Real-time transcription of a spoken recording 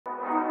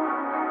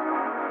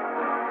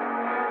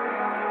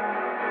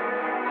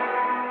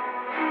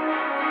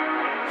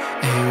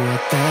Hey,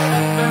 what the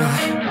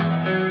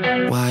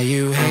hell? Why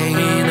you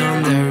hanging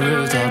on the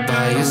rooftop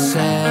by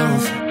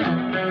yourself?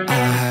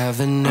 I have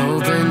an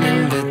open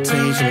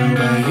invitation,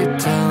 but you're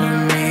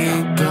telling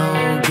me go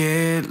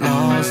get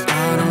lost.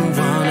 I don't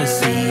wanna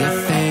see your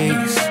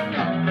face.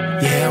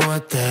 Yeah,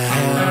 what the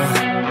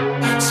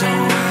hell? So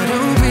why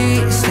don't we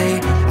stay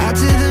out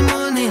to the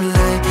morning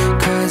light?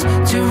 'Cause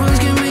two wrongs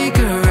can make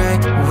a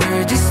right.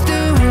 We're just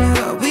doing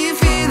what we're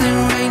feeling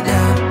right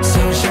now.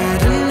 So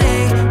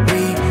Chardonnay,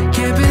 we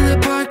camp in the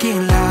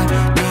parking lot.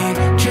 Leave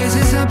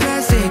traces of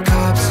plastic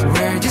cups.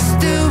 We're just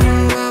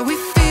doing what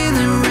we're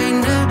feeling right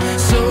now.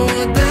 So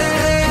what the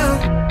hell?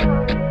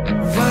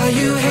 Why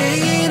you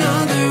hanging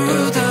on the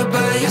rooftop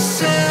by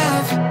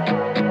yourself?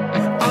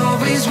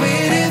 Always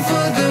waiting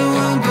for the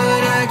one,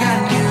 but I got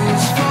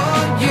news for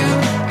you.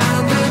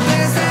 I'm the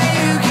best that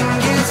you can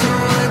get. So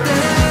what the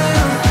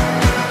hell?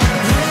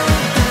 Yeah,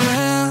 what the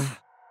hell?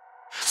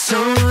 So